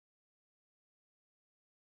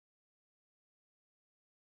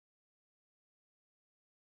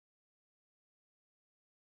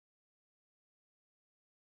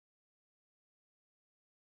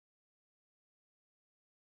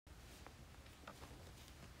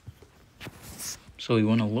So we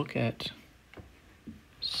want to look at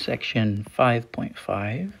section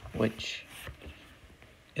 5.5, which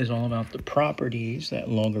is all about the properties that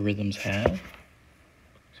logarithms have.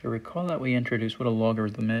 So recall that we introduced what a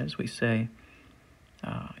logarithm is. We say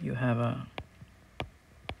you have a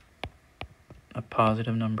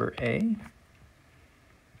positive number a,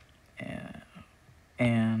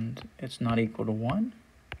 and it's not equal to 1.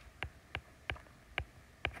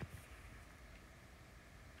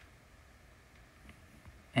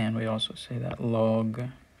 And we also say that log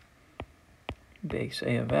base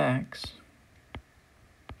a of x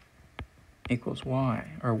equals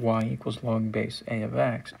y, or y equals log base a of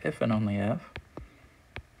x, if and only if,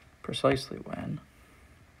 precisely when.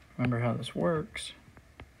 Remember how this works.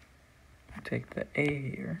 Take the a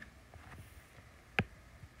here,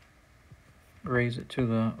 raise it to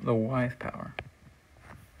the yth power,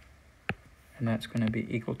 and that's going to be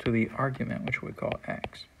equal to the argument, which we call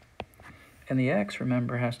x. And the x,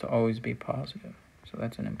 remember, has to always be positive. So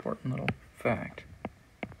that's an important little fact.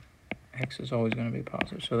 X is always going to be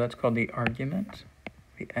positive. So that's called the argument,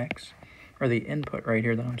 the x, or the input right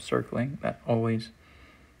here that I'm circling. That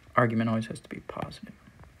argument always has to be positive.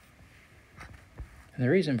 And the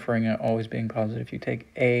reason for it always being positive, if you take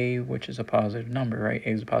a, which is a positive number, right? A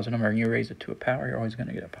is a positive number, and you raise it to a power, you're always going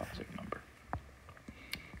to get a positive number.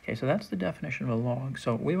 Okay, so that's the definition of a log.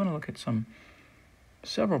 So we want to look at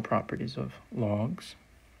several properties of logs.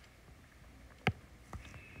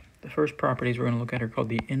 The first properties we're going to look at are called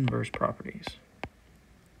the inverse properties.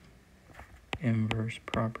 Inverse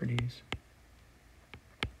properties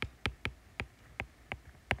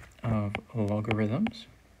of logarithms.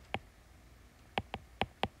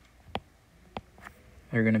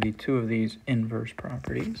 There are going to be two of these inverse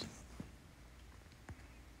properties.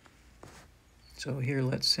 So here,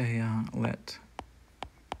 let's say let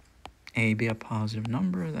a be a positive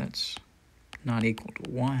number that's not equal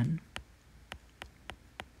to 1.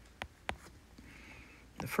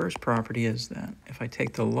 The first property is that if I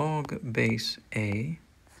take the log base a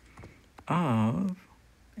of,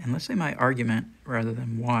 and let's say my argument rather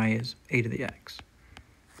than y is a to the x,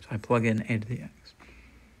 so I plug in a to the x,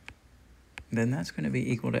 then that's going to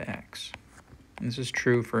be equal to x. And this is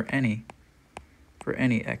true for any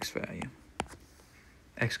x value.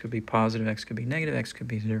 X could be positive, x could be negative, x could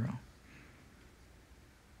be 0.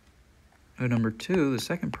 Number 2, the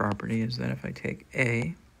second property, is that if I take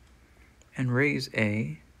a and raise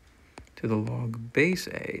a to the log base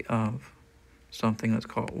a of something, let's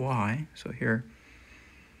call it y. So here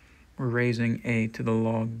we're raising a to the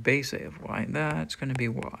log base a of y. That's going to be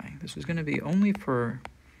y. This is going to be only for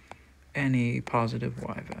any positive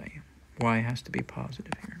y value. Y has to be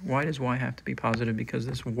positive here. Why does y have to be positive? Because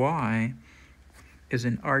this y is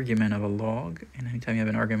an argument of a log, and anytime you have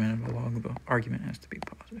an argument of a log, the argument has to be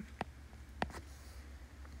positive.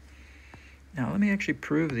 Now let me actually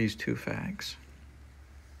prove these two facts.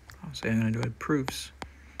 I'll say I'm going to do proofs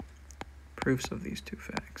of these two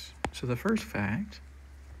facts. So the first fact,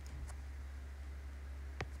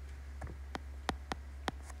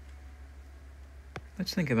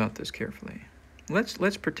 let's think about this carefully.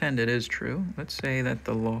 Let's pretend it is true. Let's say that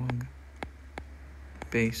the log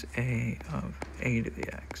base a of a to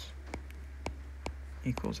the x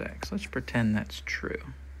equals x. Let's pretend that's true.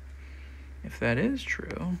 If that is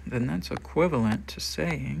true, then that's equivalent to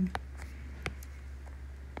saying,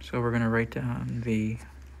 so we're going to write down the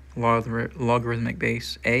logarithmic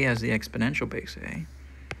base a as the exponential base a.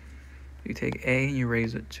 You take a and you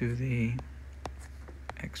raise it to the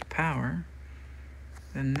x power,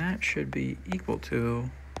 then that should be equal to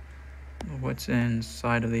what's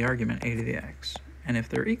inside of the argument, a to the x. And if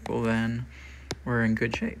they're equal, then we're in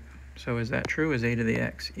good shape. So is that true? Is a to the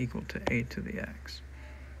x equal to a to the x?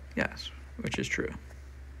 Yes, which is true.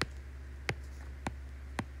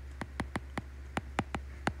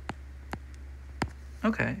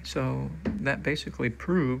 Okay, so that basically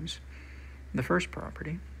proves the first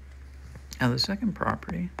property. Now the second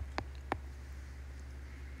property,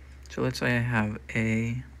 so let's say I have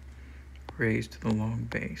a raised to the log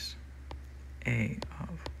base a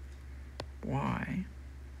of y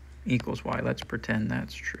equals y. Let's pretend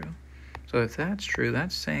that's true. So if that's true,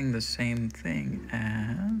 that's saying the same thing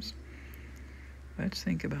as, let's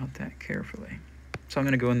think about that carefully. So I'm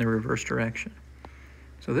going to go in the reverse direction.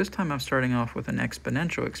 So this time I'm starting off with an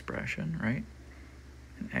exponential expression, right?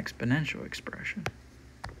 An exponential expression.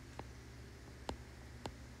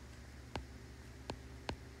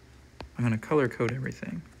 I'm going to color code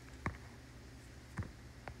everything.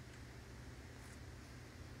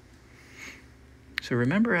 So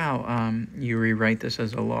remember how you rewrite this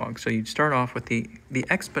as a log. So you'd start off with the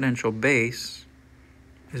exponential base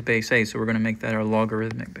is base a, so we're going to make that our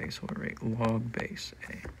logarithmic base. So we'll write log base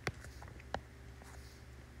a.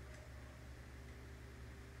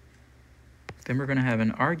 Then we're going to have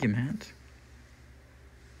an argument,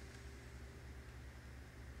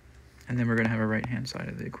 and then we're going to have a right-hand side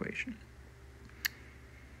of the equation.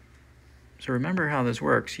 So remember how this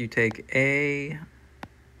works. You take a,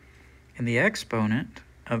 and the exponent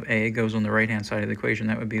of a goes on the right-hand side of the equation.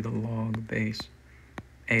 That would be the log base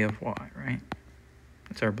a of y, right?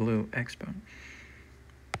 That's our blue exponent.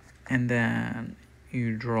 And then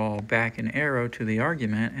you draw back an arrow to the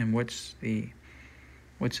argument, and what's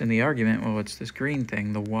in the argument? Well, it's this green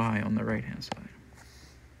thing, the y on the right-hand side.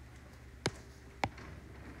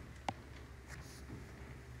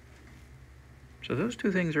 So those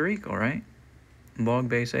two things are equal, right? Log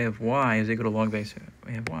base a of y is equal to log base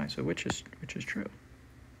a of y. So which is true?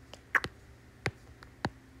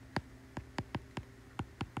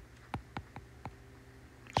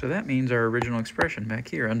 So that means our original expression back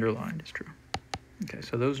here, underlined, is true. Okay,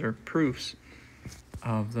 so those are proofs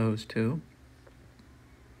of those two.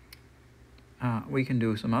 We can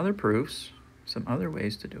do some other proofs, some other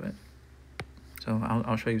ways to do it. So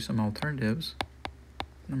I'll show you some alternatives.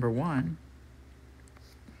 Number one,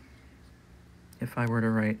 if I were to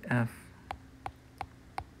write f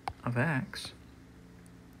of x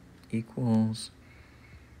equals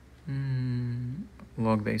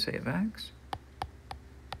log base a of x.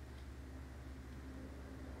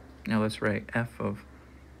 Now let's write f of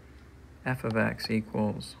x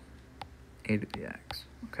equals a to the x,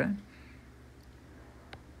 okay?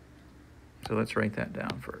 So let's write that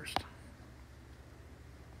down first.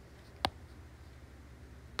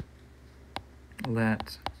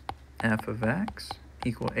 Let f of x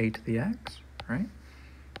equal a to the x, right?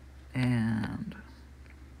 And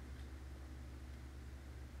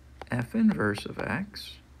f inverse of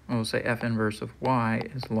x, we'll say f inverse of y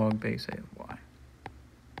is log base a of y.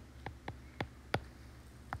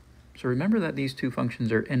 So remember that these two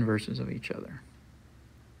functions are inverses of each other.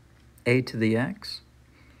 A to the x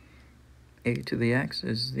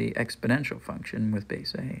is the exponential function with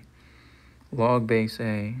base a. Log base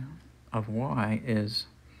a of y is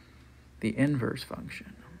the inverse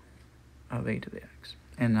function of a to the x.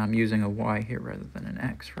 And I'm using a y here rather than an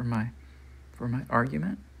x for my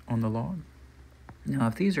argument on the log. Now,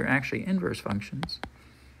 if these are actually inverse functions,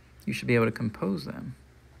 you should be able to compose them.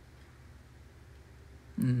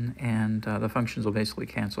 And the functions will basically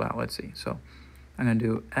cancel out. Let's see. So I'm going to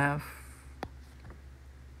do f.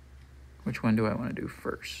 Which one do I want to do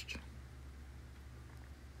first?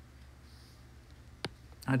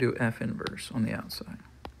 I'll do f inverse on the outside.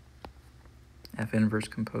 F inverse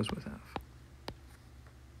composed with f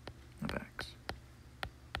of x.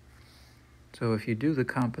 So if you do the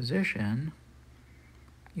composition,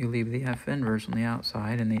 you leave the f inverse on the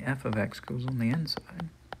outside and the f of x goes on the inside.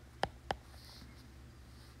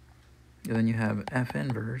 And then you have f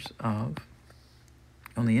inverse of,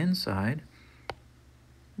 on the inside,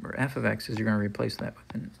 where f of x is, you're going to replace that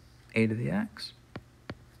with an a to the x.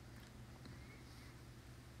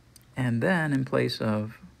 And then in place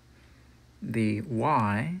of the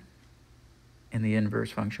y in the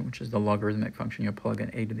inverse function, which is the logarithmic function, you'll plug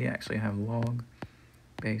in a to the x. So you have log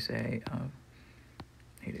base a of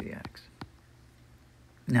a to the x.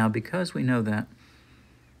 Now, because we know that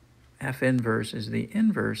f inverse is the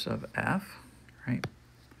inverse of f, right?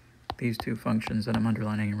 These two functions that I'm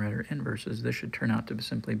underlining in red are inverses. This should turn out to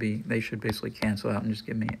simply be, they should basically cancel out and just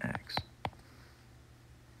give me x.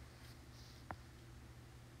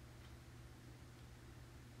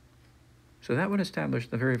 So that would establish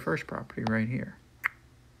the very first property right here.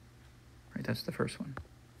 Right, that's the first one.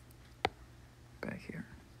 Back here.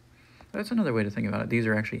 That's another way to think about it. These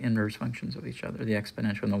are actually inverse functions of each other. The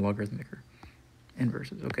exponential and the logarithmic are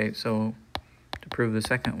inverses. Okay, so to prove the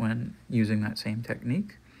second one using that same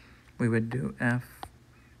technique, we would do f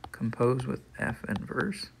composed with f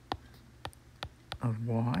inverse of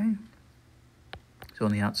y. So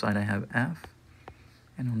on the outside I have f,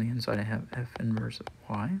 and on the inside I have f inverse of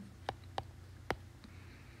y.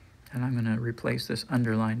 And I'm going to replace this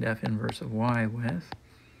underlined f inverse of y with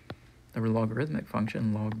the logarithmic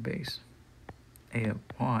function log base a of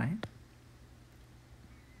y.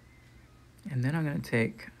 And then I'm going to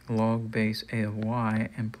take log base a of y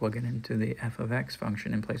and plug it into the f of x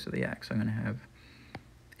function in place of the x. I'm going to have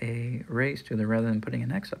a raised to the, rather than putting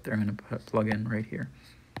an x up there, I'm going to plug in right here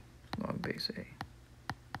log base a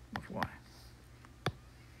of y.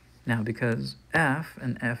 Now, because f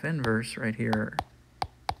and f inverse right here are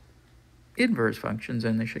inverse functions,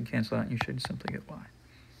 and they should cancel out, and you should simply get y.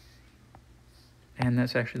 And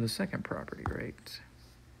that's actually the second property right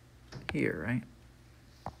here, right?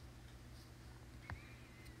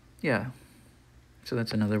 Yeah, so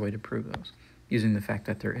that's another way to prove those, using the fact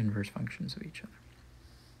that they're inverse functions of each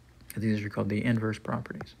other. These are called the inverse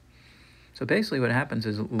properties. So basically what happens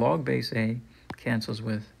is log base a cancels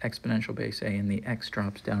with exponential base a, and the x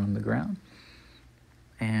drops down on the ground.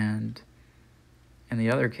 And in the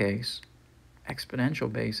other case,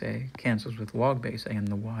 exponential base a cancels with log base a, and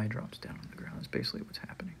the y drops down on the ground. That's basically what's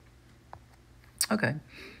happening. Okay,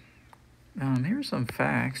 here are some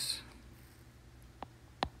facts.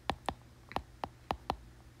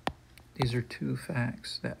 These are two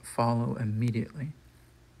facts that follow immediately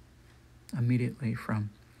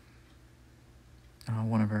from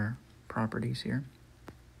one of our properties here.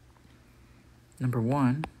 Number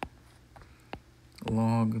one,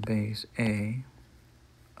 log base a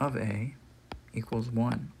of a equals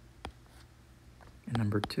 1. And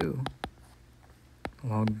number two,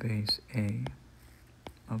 log base a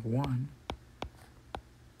of 1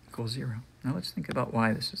 equals 0. Now let's think about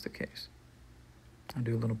why this is the case. I'll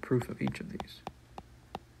do a little proof of each of these.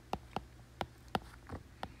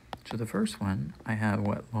 So the first one, I have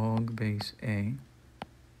what? Log base a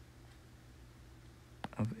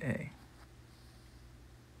of a.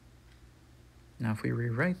 Now if we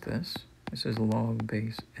rewrite this, this is log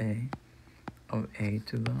base a of a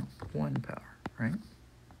to the 1 power, right?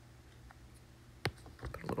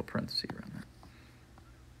 Put a little parenthesis around that.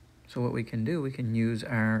 So what we can do, we can use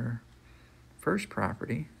our first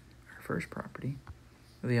property.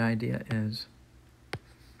 The idea is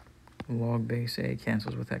log base a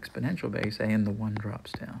cancels with exponential base a, and the 1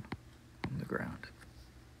 drops down on the ground.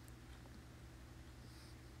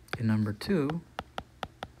 In number two,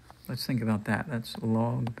 let's think about that. That's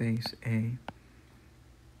log base a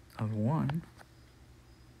of 1.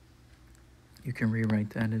 You can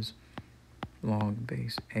rewrite that as log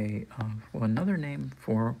base a of, well, another name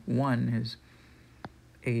for 1 is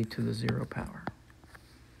a to the 0 power.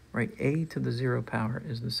 Right, a to the 0 power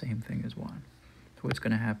is the same thing as 1. So what's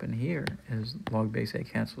going to happen here is log base a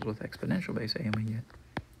cancels with exponential base a, and we get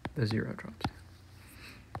the 0 drops down.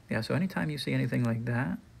 Yeah, so anytime you see anything like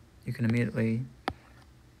that, you can immediately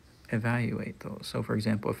evaluate those. So for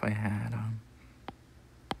example, if I had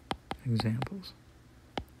examples.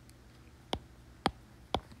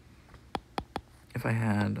 If I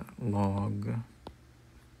had log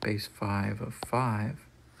base 5 of 5,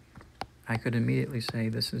 I could immediately say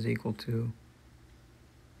this is equal to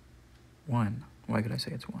 1. Why could I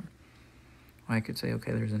say it's 1? Well, I could say,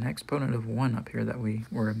 okay, there's an exponent of 1 up here that we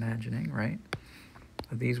were imagining, right?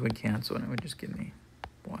 So these would cancel, and it would just give me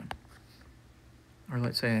 1. Or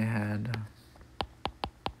let's say I had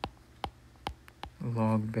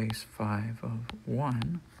log base 5 of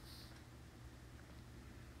 1.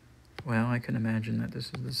 Well, I can imagine that this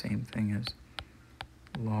is the same thing as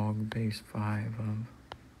log base 5 of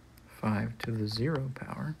 5 to the 0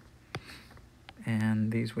 power.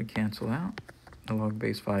 And these would cancel out. The log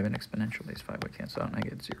base 5 and exponential base 5 would cancel out, and I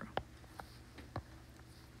get 0.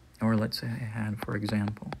 Or let's say I had, for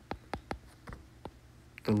example,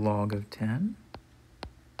 the log of 10.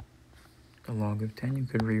 The log of 10, you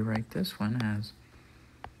could rewrite this one as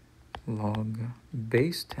log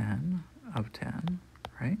base 10 of 10,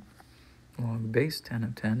 right? Log base 10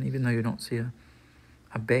 of 10, even though you don't see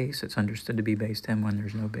a base, it's understood to be base 10 when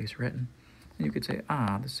there's no base written. And you could say,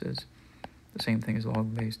 this is the same thing as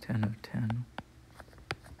log base 10 of 10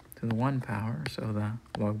 to the 1 power, so the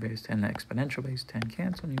log base 10 and the exponential base 10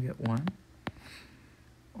 cancel, and you get 1.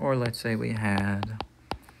 Or let's say we had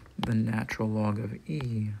the natural log of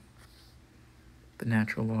e. The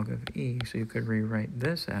natural log of e, so you could rewrite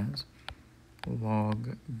this as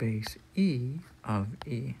log base e of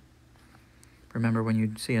e. Remember, when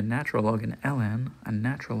you see a natural log in ln, a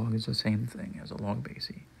natural log is the same thing as a log base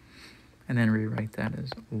e. And then rewrite that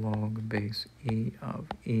as log base e of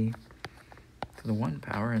e to the 1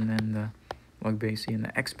 power, and then the log base e and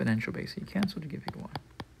the exponential base e cancel to give you 1.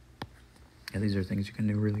 Yeah, these are things you can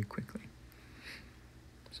do really quickly.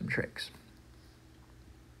 Some tricks.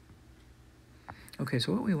 Okay,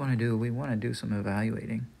 so what we want to do, we want to do some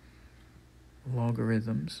evaluating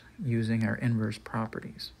logarithms using our inverse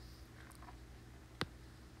properties.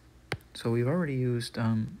 So we've already used,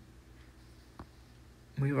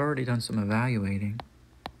 we've already done some evaluating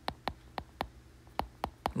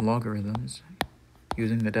logarithms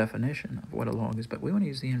using the definition of what a log is, but we want to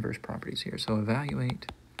use the inverse properties here. So evaluate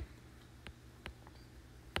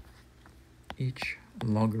each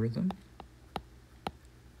logarithm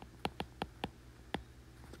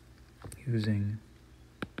using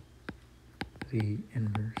the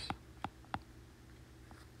inverse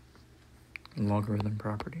logarithm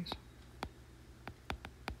properties.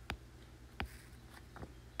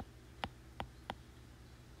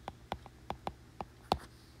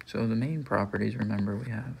 So the main properties, remember,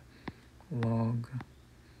 we have log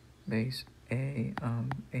base a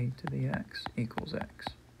of a to the x equals x.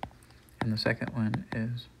 And the second one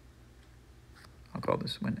is, I'll call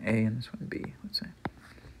this one a and this one b, let's say.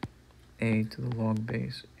 A to the log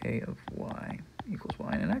base a of y equals y.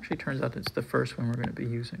 And it actually turns out it's the first one we're going to be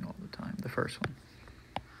using all the time, the first one.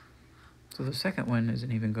 So the second one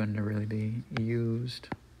isn't even going to really be used.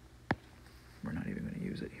 We're not even going to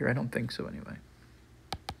use it here. I don't think so anyway.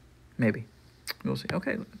 Maybe. We'll see.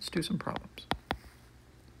 Okay, let's do some problems.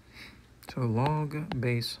 So log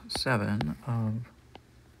base 7 of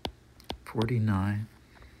 49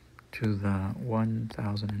 to the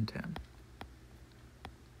 1010.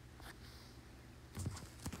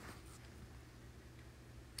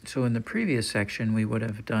 So in the previous section, we would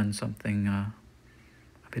have done something a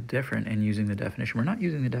bit different in using the definition. We're not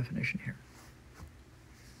using the definition here.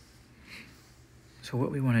 So what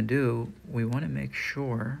we want to do, we want to make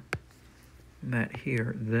sure that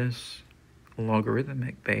here, this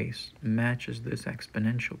logarithmic base matches this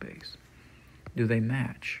exponential base. Do they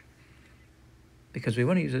match? Because we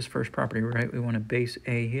want to use this first property, right? We want a base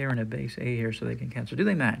a here and a base a here so they can cancel. Do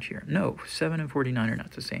they match here? No, 7 and 49 are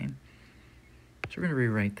not the same. So we're going to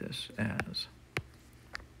rewrite this as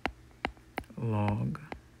log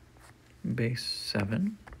base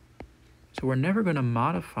 7. So we're never going to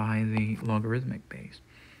modify the logarithmic base.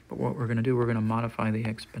 But what we're going to do, we're going to modify the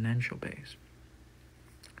exponential base.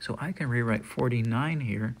 So I can rewrite 49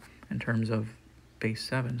 here in terms of base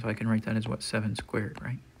 7. So I can write that as what? 7 squared,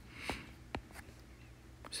 right?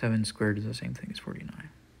 7 squared is the same thing as 49.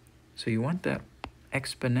 So you want that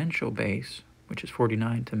exponential base, which is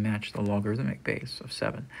 49, to match the logarithmic base of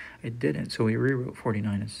 7. It didn't, so we rewrote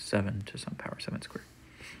 49 as 7 to some power, 7 squared.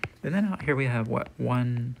 And then out here we have what?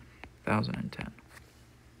 1010.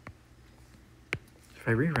 If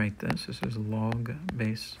I rewrite this, this is log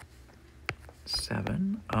base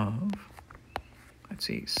 7 of, let's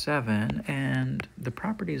see, 7, and the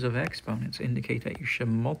properties of exponents indicate that you should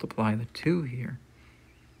multiply the 2 here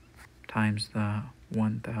times the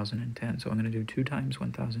 1010. So I'm going to do 2 times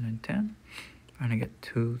 1010. I'm going to get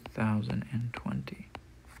 2020.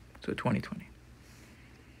 So 2020.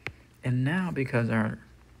 And now, because our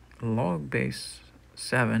log base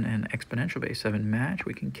 7 and exponential base 7 match,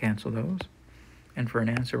 we can cancel those. And for an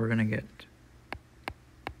answer, we're going to get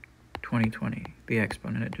 2020. The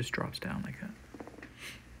exponent, it just drops down like that.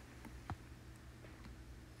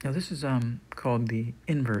 Now this is called the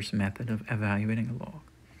inverse method of evaluating a log.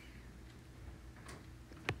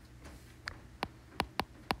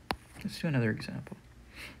 Let's do another example.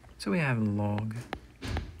 So we have log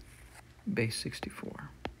base 64.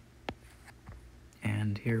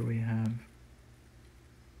 And here we have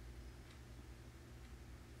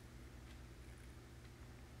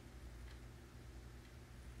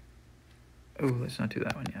oh, let's not do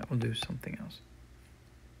that one yet. We'll do something else.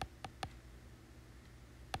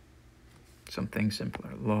 Something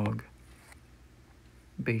simpler. Log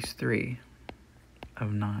base 3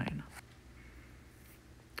 of 9.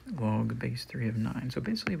 Log base 3 of 9. So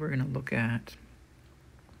basically we're going to look at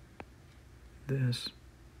this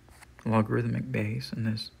logarithmic base and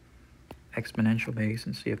this exponential base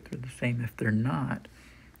and see if they're the same. If they're not,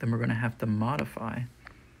 then we're going to have to modify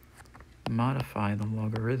the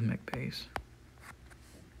logarithmic base.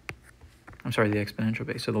 I'm sorry, the exponential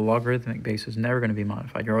base. So the logarithmic base is never going to be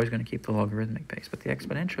modified. You're always going to keep the logarithmic base, but the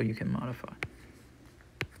exponential you can modify.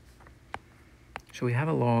 So we have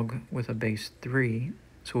a log with a base 3.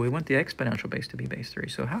 So we want the exponential base to be base 3.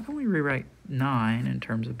 So how can we rewrite 9 in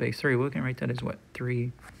terms of base 3? We can write that as what?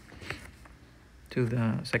 3 to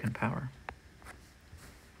the second power.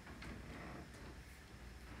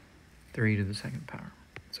 3 to the second power.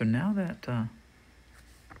 So now that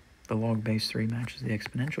the log base 3 matches the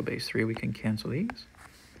exponential base 3, we can cancel these.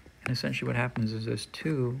 And essentially what happens is this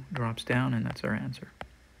 2 drops down, and that's our answer.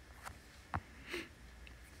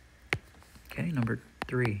 Okay, number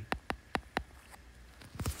 3.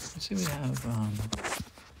 Let's see, we have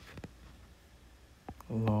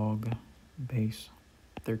log base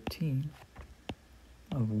 13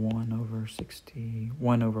 of 1 over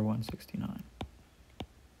 169.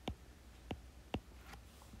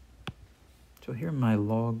 So here my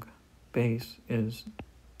log base is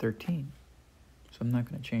 13. So I'm not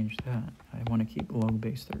going to change that. I want to keep log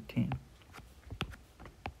base 13.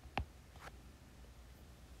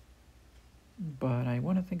 But I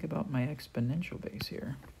want to think about my exponential base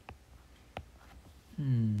here.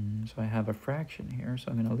 So I have a fraction here, so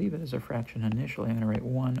I'm going to leave it as a fraction initially. I'm going to write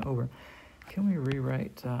 1 over. Can we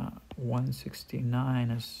rewrite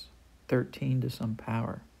 169 as 13 to some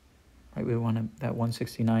power? right? We want that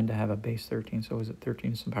 169 to have a base 13, so is it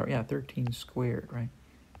 13 to some power? Yeah, 13 squared, right?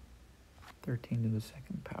 13 to the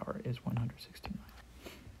second power is 169.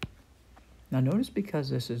 Now notice because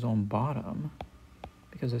this is on bottom,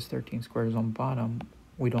 because this 13 squared is on bottom,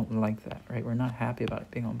 we don't like that, right? We're not happy about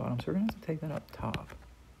it being on bottom, so we're going to have to take that up top.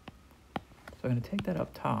 So I'm going to take that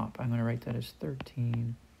up top. I'm going to write that as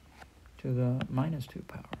 13 to the minus 2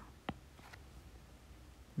 power.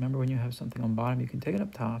 Remember, when you have something on bottom, you can take it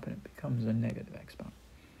up top and it becomes a negative exponent.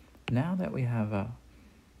 Now that we have a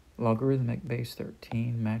logarithmic base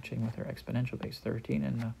 13 matching with our exponential base 13,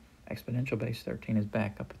 and the exponential base 13 is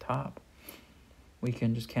back up top, we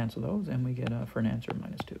can just cancel those and we get for an answer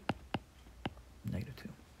minus 2, negative 2.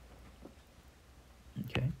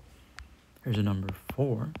 Okay, here's a number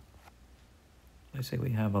 4. Let's say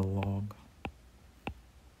we have a log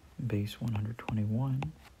base 121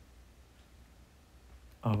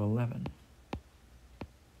 of 11.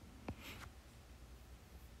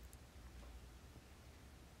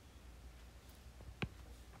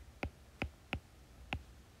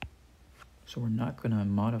 So we're not going to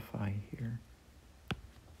modify here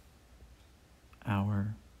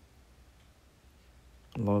our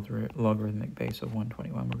logarithmic base of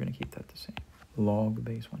 121. We're going to keep that the same. Log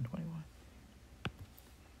base 121.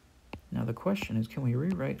 Now the question is, can we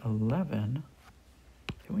rewrite 11?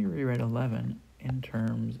 Can we rewrite 11 in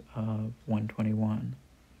terms of 121?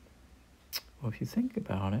 Well, if you think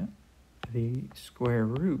about it, the square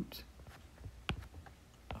root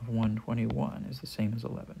of 121 is the same as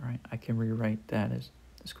 11, right? I can rewrite that as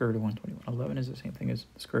the square root of 121. 11 is the same thing as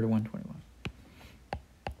the square root of 121.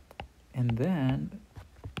 And then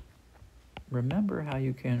remember how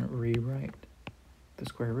you can rewrite the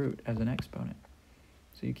square root as an exponent.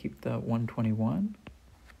 So you keep the 121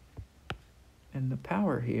 and the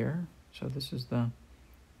power here. So this is the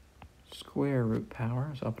square root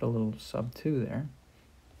power. So I'll put a little sub 2 there.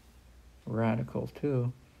 Radical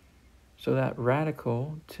 2. So that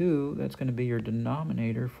radical 2, that's going to be your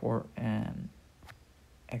denominator for an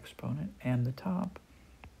exponent. And the top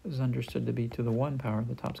is understood to be to the 1 power.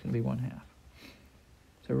 The top's going to be 1/2.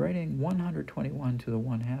 So writing 121 to the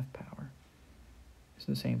 1/2 power is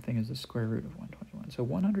the same thing as the square root of 121. So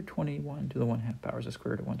 121 to the 1/2 power is the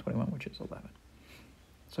square root of 121, which is 11.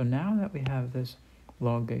 So now that we have this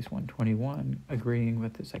log base 121 agreeing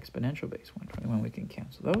with this exponential base 121, we can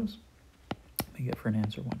cancel those. We get for an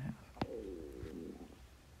answer 1/2.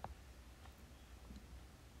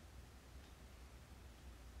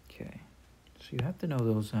 Okay, so you have to know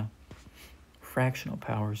those fractional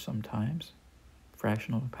powers sometimes.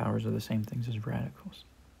 Fractional powers are the same things as radicals.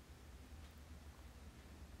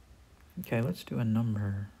 Okay, let's do a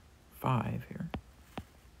number 5 here.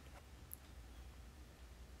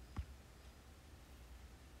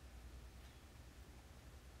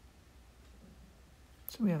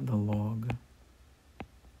 So we have the log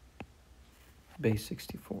base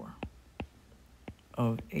 64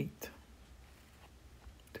 of 8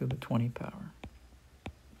 to the 20 power.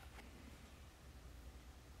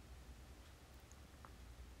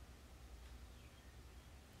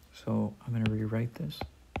 So I'm going to rewrite this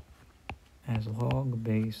as log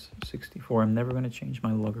base 64. I'm never going to change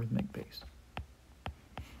my logarithmic base.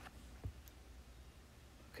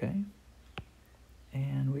 Okay.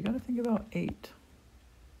 And we got to think about 8.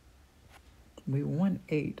 We want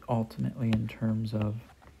 8 ultimately in terms of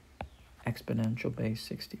exponential base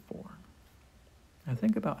 64. Now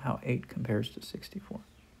think about how 8 compares to 64.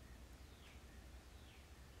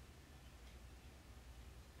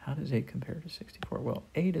 How does 8 compare to 64? Well,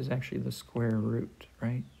 8 is actually the square root,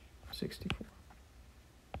 right? 64.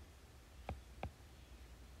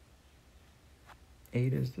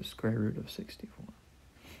 8 is the square root of 64.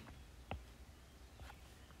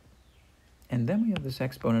 And then we have this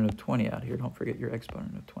exponent of 20 out here. Don't forget your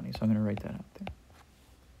exponent of 20. So I'm going to write that out there.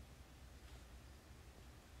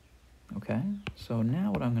 Okay, so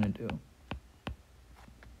now what I'm going to do,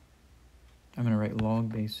 I'm going to write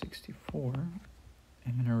log base 64.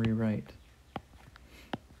 I'm going to rewrite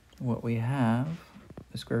what we have,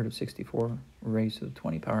 the square root of 64 raised to the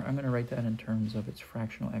 20 power. I'm going to write that in terms of its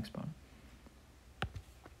fractional exponent.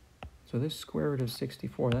 So this square root of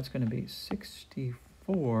 64, that's going to be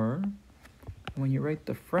 64. And when you write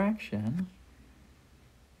the fraction,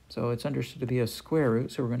 so it's understood to be a square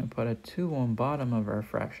root, so we're going to put a 2 on bottom of our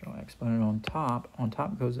fractional exponent. On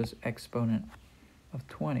top goes this exponent of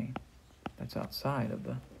 20. That's outside of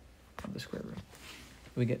the square root.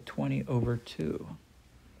 We get 20 over 2.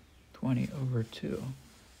 20 over 2.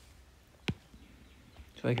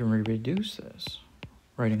 So I can reduce this,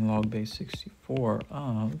 writing log base 64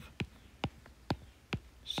 of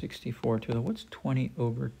 64 to the, what's 20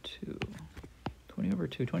 over 2? 20 over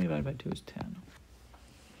 2, 20 divided by 2 is 10.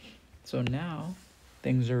 So now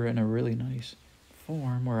things are in a really nice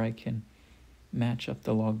form where I can match up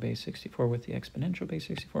the log base 64 with the exponential base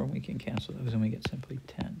 64, and we can cancel those, and we get simply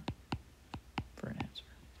 10 for an answer.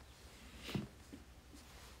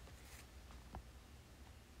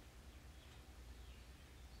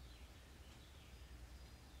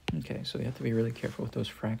 Okay, so you have to be really careful with those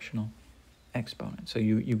fractional exponents. So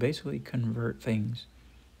you basically convert things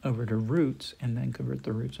over to roots and then convert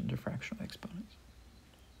the roots into fractional exponents.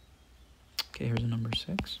 Okay, here's a number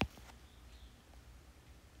 6.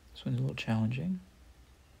 This one's a little challenging.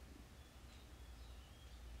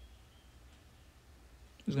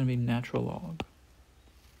 It's going to be natural log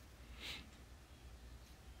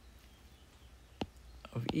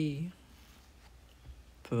of e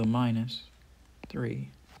to the minus 3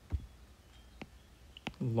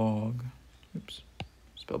 log, oops,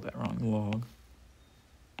 spelled that wrong, log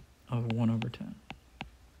of 1 over 10.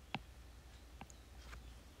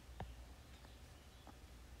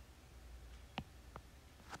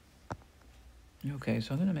 Okay,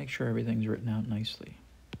 so I'm going to make sure everything's written out nicely.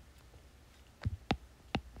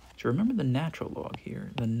 So remember the natural log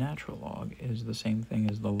here. The natural log is the same thing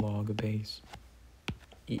as the log base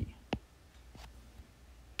e.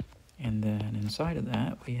 And then inside of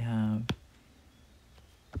that, we have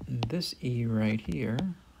this e right here,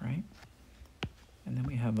 right? And then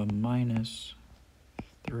we have a minus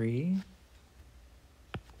 3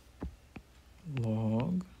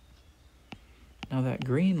 log. Now that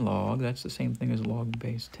green log, that's the same thing as log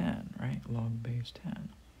base 10, right? Log base 10.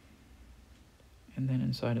 And then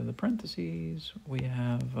inside of the parentheses, we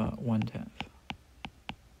have 1/10.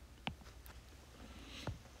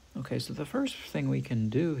 Okay, so the first thing we can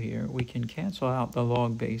do here, we can cancel out the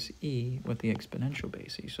log base e with the exponential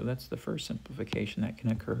base e. So that's the first simplification that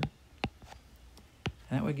can occur.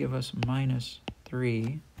 And that would give us minus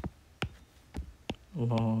 3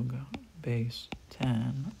 log base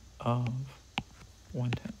 10 of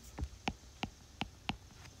 1/10.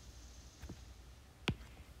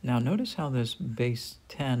 Now notice how this base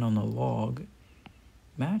 10 on the log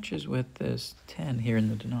matches with this 10 here in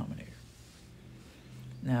the denominator.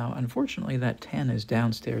 Now, unfortunately, that 10 is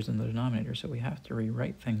downstairs in the denominator, so we have to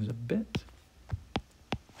rewrite things a bit.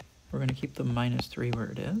 We're going to keep the minus 3 where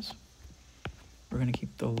it is. We're going to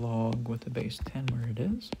keep the log with the base 10 where it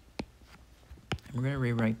is. And we're going to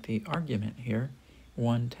rewrite the argument here.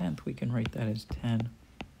 1/10, we can write that as 10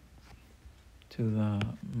 to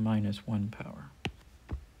the minus 1 power.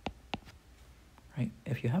 Right?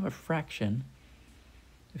 If you have a fraction,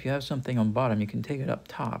 if you have something on bottom, you can take it up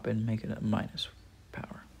top and make it a minus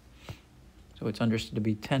power. So it's understood to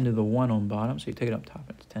be 10 to the 1 on bottom, so you take it up top,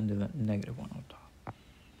 it's 10 to the negative 1 on top.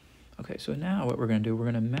 Okay, so now what we're going to do, we're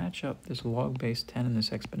going to match up this log base 10 and this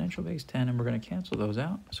exponential base 10, and we're going to cancel those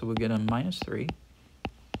out. So we'll get a minus 3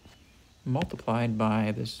 multiplied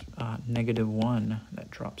by this negative 1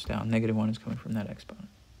 that drops down. Negative 1 is coming from that exponent.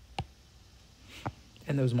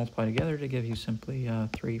 And those multiply together to give you simply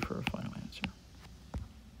 3 for a final answer.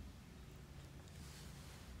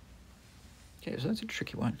 Okay, so that's a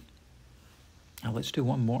tricky one. Now let's do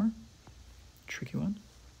one more tricky one.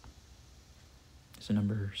 It's a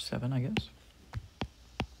number 7, I guess.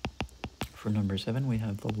 For number 7, we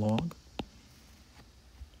have the log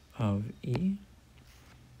of e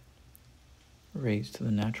raised to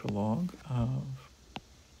the natural log of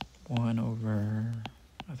 1 over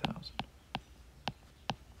 1,000.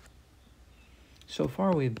 So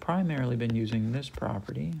far, we've primarily been using this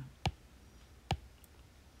property.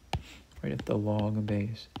 Right, if the log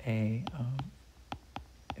base a of,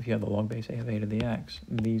 if you have the log base a of a to the x,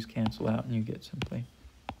 these cancel out and you get simply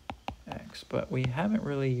x. But we haven't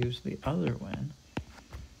really used the other one,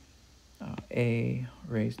 a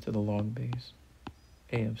raised to the log base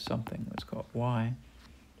a of something, let's call it y.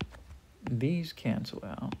 These cancel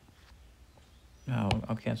out.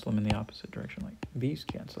 I'll cancel them in the opposite direction, like these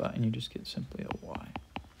cancel out, and you just get simply a y.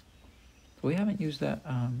 So we haven't used that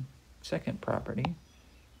second property.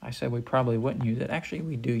 I said we probably wouldn't use it. Actually,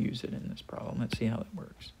 we do use it in this problem. Let's see how it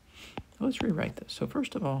works. So let's rewrite this. So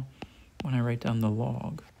first of all, when I write down the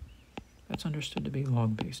log, that's understood to be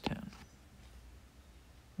log base 10.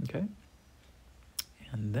 Okay?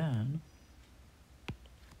 And then,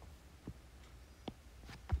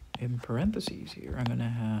 in parentheses here, I'm going to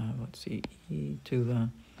have, let's see, e to the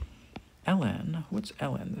ln. What's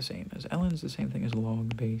ln the same as? Ln is the same thing as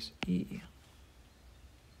log base e.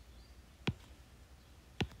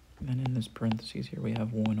 And then in this parentheses here, we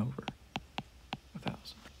have 1 over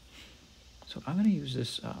 1,000. So I'm going to use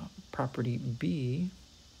this property b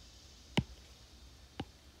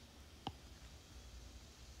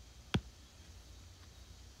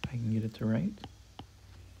it to write.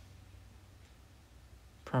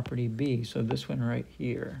 Property B, so this one right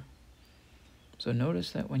here. So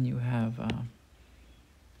notice that when you have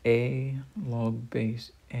a log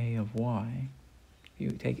base a of y,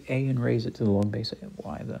 you take a and raise it to the log base a of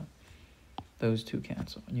y, those two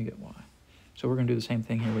cancel, and you get y. So we're going to do the same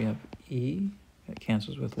thing here. We have e, that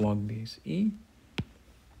cancels with log base e.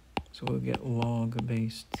 So we'll get log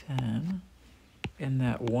base 10, and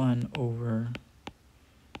that 1 over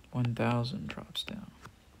 1,000 drops down.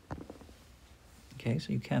 Okay,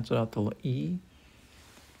 so you cancel out the e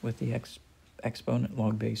with the exponent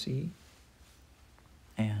log base e.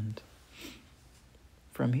 And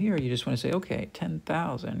from here, you just want to say, okay,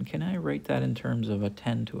 10,000, can I write that in terms of a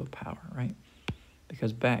 10 to a power, right?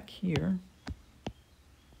 Because back here,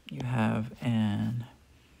 you have an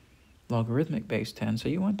logarithmic base 10, so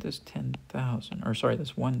you want this 10,000, or sorry,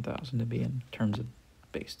 this 1,000 to be in terms of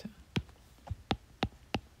base 10.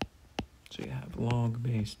 So you have log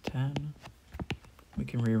base 10. We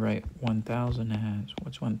can rewrite 1,000 as,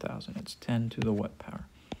 what's 1,000? It's 10 to the what power?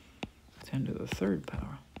 10 to the third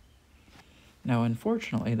power. Now,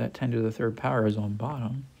 unfortunately, that 10 to the third power is on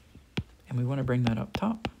bottom, and we want to bring that up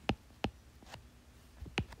top.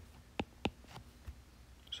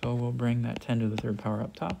 So we'll bring that 10 to the third power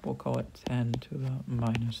up top. We'll call it 10 to the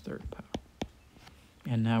minus third power.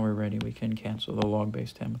 And now we're ready. We can cancel the log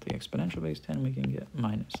base 10 with the exponential base 10. We can get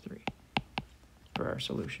minus 3 for our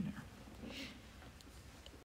solution here.